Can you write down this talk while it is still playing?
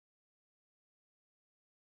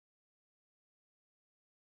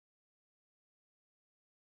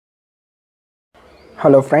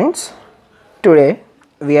Hello friends, today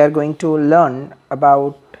we are going to learn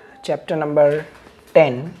about chapter number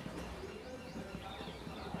 10,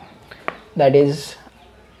 that is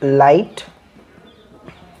light,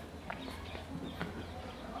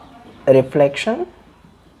 reflection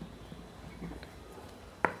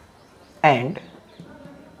and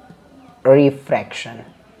refraction.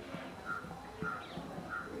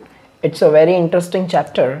 It's a very interesting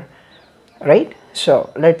chapter, right?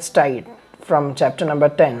 So let's start from chapter number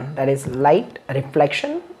 10, that is light,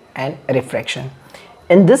 reflection and refraction.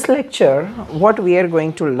 In this lecture, what we are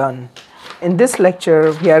going to learn? In this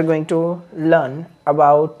lecture, we are going to learn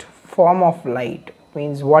about form of light,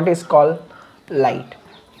 means what is called light.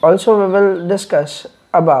 Also, we will discuss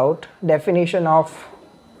about definition of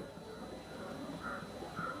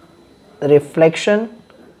reflection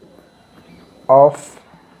of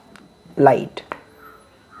light.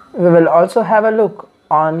 We will also have a look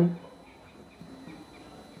on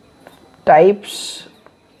types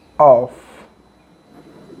of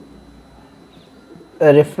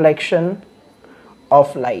reflection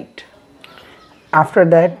of light. After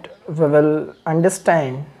that, we will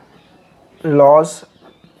understand laws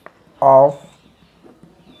of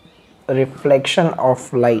reflection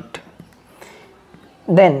of light.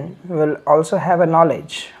 Then we will also have a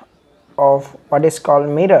knowledge of what is called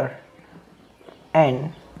mirror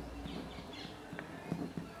and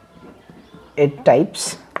its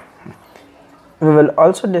types. We will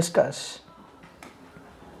also discuss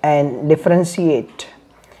and differentiate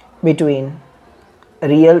between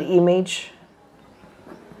real image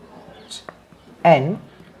and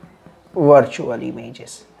virtual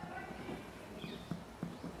images.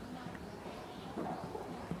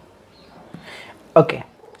 Okay,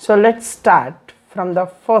 so let's start from the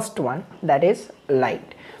first one, that is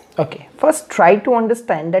light. Okay, first try to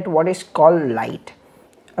understand that what is called light.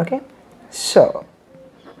 Okay, so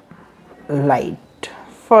light.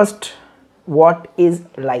 First, what is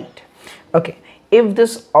light? Okay, if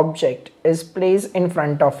this object is placed in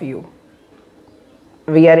front of you,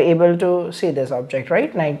 we are able to see this object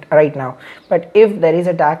right now, but if there is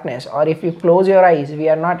a darkness or if you close your eyes, we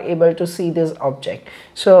are not able to see this object.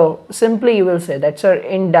 So simply you will say that, sir,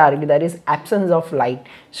 in dark there is absence of light.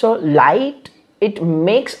 So light, it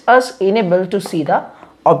makes us unable to see the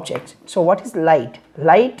objects. So what is light?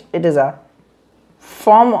 Light, it is a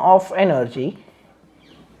form of energy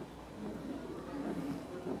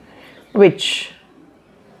which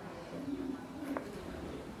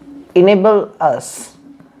enable us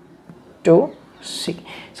to see.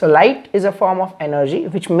 So light is a form of energy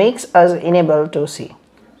which makes us unable to see.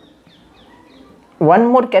 One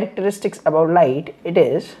more characteristics about light, it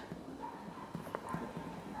is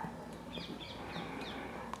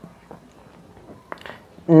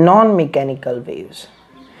non-mechanical waves.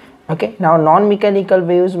 Okay, now non-mechanical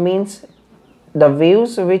waves means the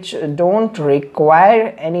waves which don't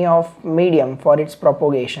require any of medium for its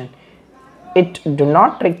propagation. It do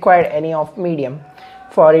not require any of medium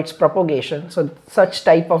for its propagation. So such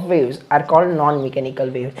type of waves are called non-mechanical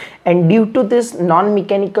waves, and due to this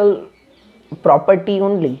non-mechanical property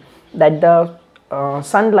only, that the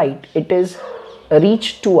sunlight, it is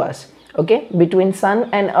reached to us. Okay, between sun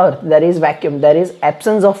and earth there is vacuum, there is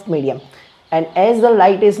absence of medium, and as the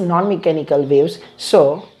light is non-mechanical waves,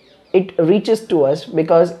 so it reaches to us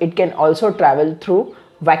because it can also travel through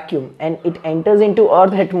vacuum and it enters into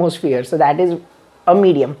earth atmosphere, so that is a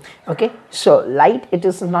medium. Okay, so light, it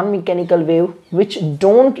is non-mechanical wave which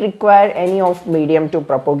don't require any of medium to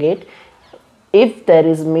propagate. If there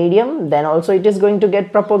is medium, then also it is going to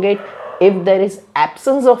get propagate. If there is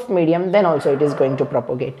absence of medium, then also it is going to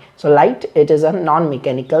propagate. So light, it is a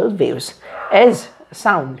non-mechanical waves. As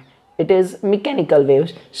sound, it is mechanical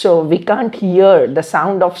waves, so we can't hear the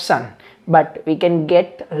sound of sun, but we can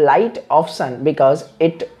get light of sun because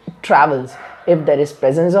it travels if there is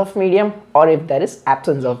presence of medium or if there is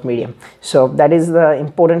absence of medium. So that is the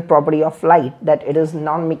important property of light, that it is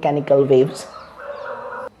non-mechanical waves.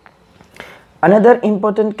 Another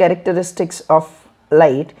important characteristics of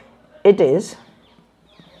light, it is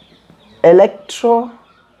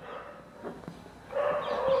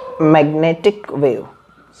electromagnetic wave,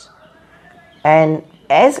 and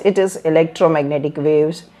as it is electromagnetic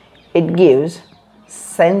waves, it gives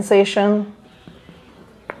sensation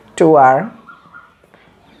to our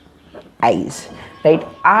eyes, right?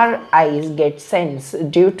 Our eyes get sense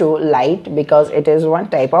due to light because it is one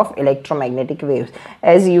type of electromagnetic waves.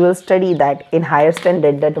 As you will study that in higher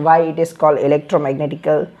standard, that why it is called electromagnetic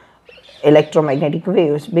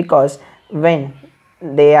waves, because when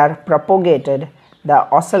they are propagated, the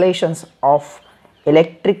oscillations of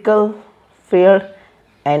electrical field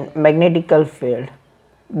and magnetical field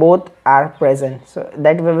both are present. So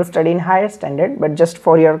that we will study in higher standard, but just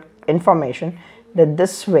for your information, that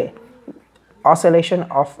this way oscillation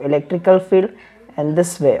of electrical field and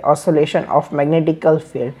this way oscillation of magnetical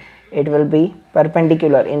field, it will be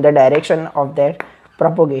perpendicular in the direction of their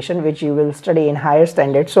propagation, which you will study in higher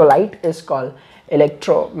standard. So light is called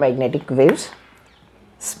electromagnetic waves.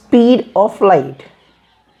 Speed of light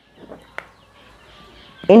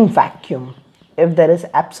in vacuum, if there is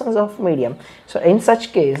absence of medium, so in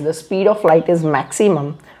such case the speed of light is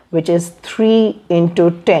maximum, which is 3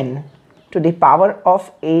 into 10 to the power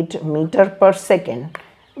of 8 meter per second,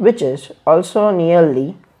 which is also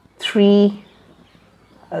nearly 3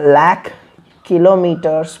 lakh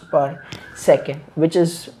kilometers per second, which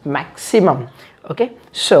is maximum. Okay,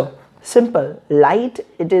 so simple, light,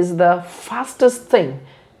 it is the fastest thing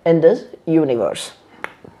in this universe.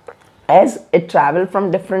 As it travel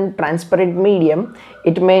from different transparent medium,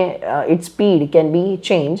 it may its speed can be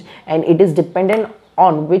changed, and it is dependent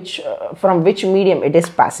on which from which medium it is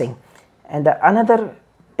passing. And the another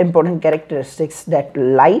important characteristics, that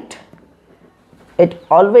light, it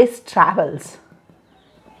always travels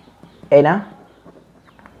in a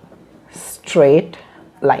straight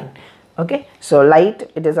line. Okay, so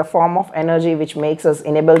light, it is a form of energy which makes us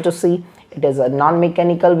unable to see. It is a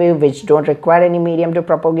non-mechanical wave which don't require any medium to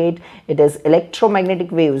propagate. It is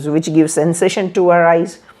electromagnetic waves which give sensation to our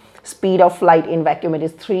eyes. Speed of light in vacuum, it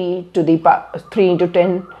is 3 into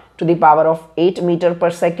 10 to the power of 8 meter per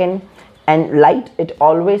second, and light, it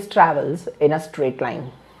always travels in a straight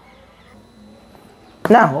line.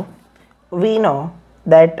 Now we know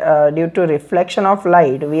that due to reflection of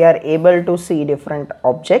light we are able to see different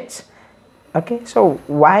objects. Okay, so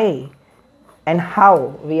why and how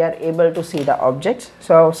we are able to see the objects?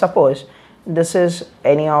 So suppose this is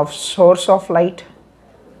any of source of light.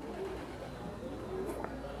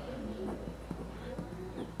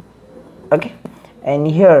 Okay, and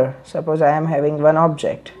here suppose I am having one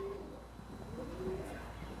object,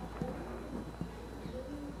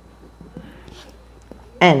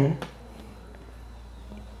 and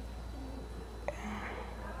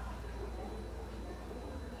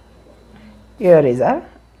here is our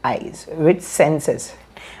eyes which senses.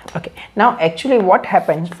 Okay, now actually what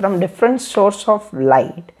happens, from different source of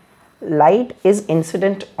light, light is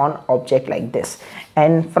incident on object like this,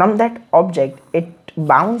 and from that object it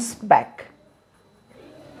bounces back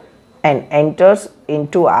and enters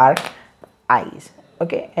into our eyes.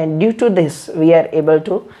 Okay, and due to this we are able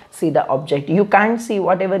to see the object. You can't see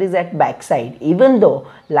whatever is at backside, even though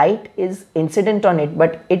light is incident on it,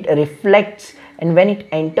 but it reflects, and when it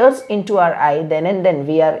enters into our eye, then and then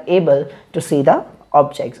we are able to see the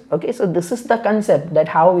objects. Okay, so this is the concept, that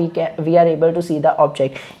how we are able to see the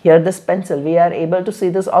object. Here this pencil, we are able to see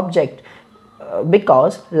this object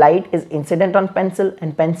because light is incident on pencil,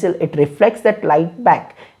 and pencil, it reflects that light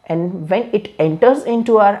back, and when it enters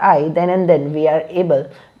into our eye, then and then we are able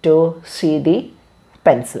to see the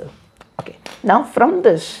pencil. Okay, now from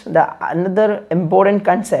this, the another important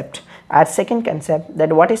concept, our second concept,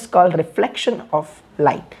 that what is called reflection of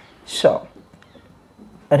light. So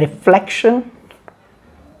reflection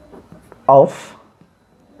of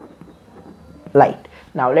light.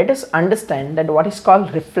 Now let us understand that what is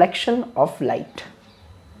called reflection of light.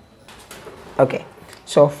 Okay,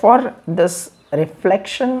 so for this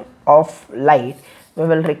reflection of light, we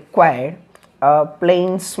will require a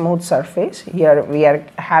plain smooth surface. Here we are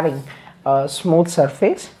having a smooth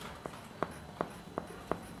surface.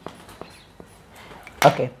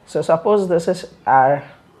 Okay, so suppose this is our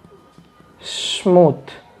smooth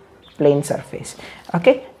plane surface.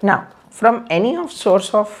 Okay, now from any of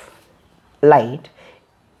source of light,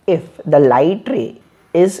 if the light ray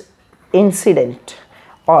is incident,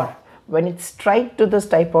 or when it strikes to this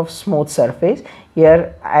type of smooth surface,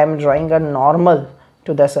 here I am drawing a normal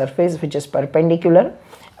to the surface which is perpendicular.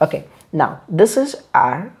 Okay, now this is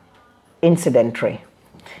our incident ray.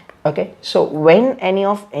 Okay, so when any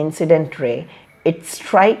of incident ray, it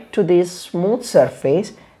strike to this smooth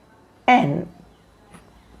surface and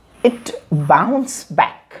it bounce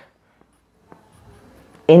back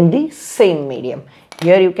in the same medium.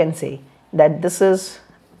 Here you can see that this is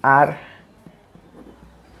our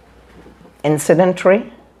incident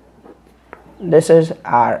ray, this is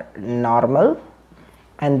our normal,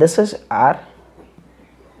 and this is our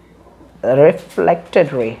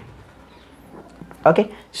reflected ray.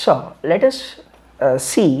 Okay, so let us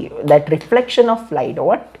see that reflection of light.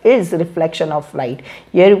 What is reflection of light?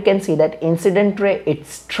 Here you can see that incident ray, it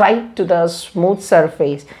strike to the smooth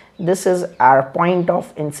surface. This is our point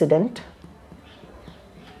of incident.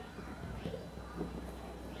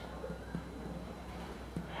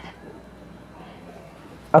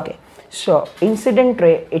 So incident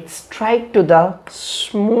ray, it strikes to the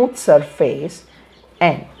smooth surface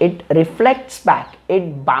and it reflects back,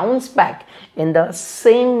 it bounces back in the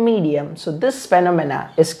same medium. So this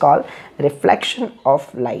phenomena is called reflection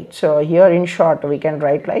of light. So here in short we can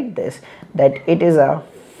write like this, that it is a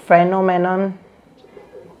phenomenon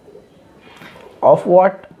of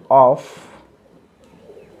what? Of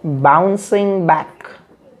bouncing back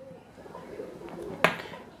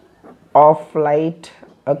of light.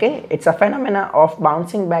 Okay, it's a phenomena of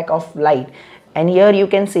bouncing back of light, and here you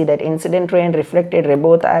can see that incident ray and reflected ray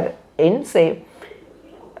both are in say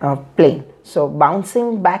plane. So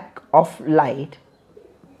bouncing back of light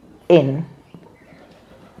in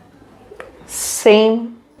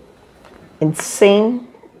same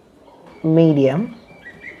medium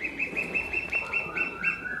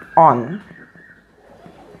on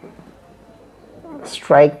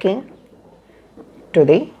striking to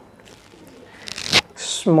the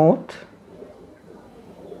smooth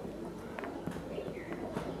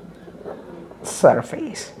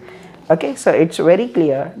surface. Okay, so it's very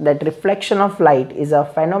clear that reflection of light is a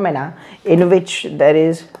phenomena in which there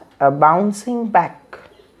is a bouncing back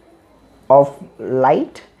of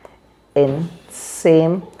light in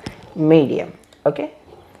same medium. Okay,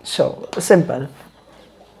 so simple.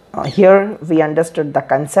 Here we understood the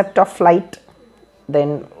concept of light,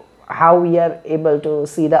 then how we are able to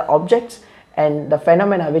see the objects, and the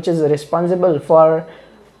phenomena which is responsible for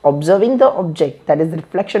observing the object, that is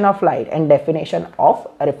reflection of light, and definition of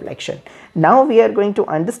reflection. Now we are going to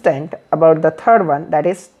understand about the third one, that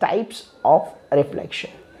is types of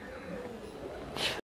reflection.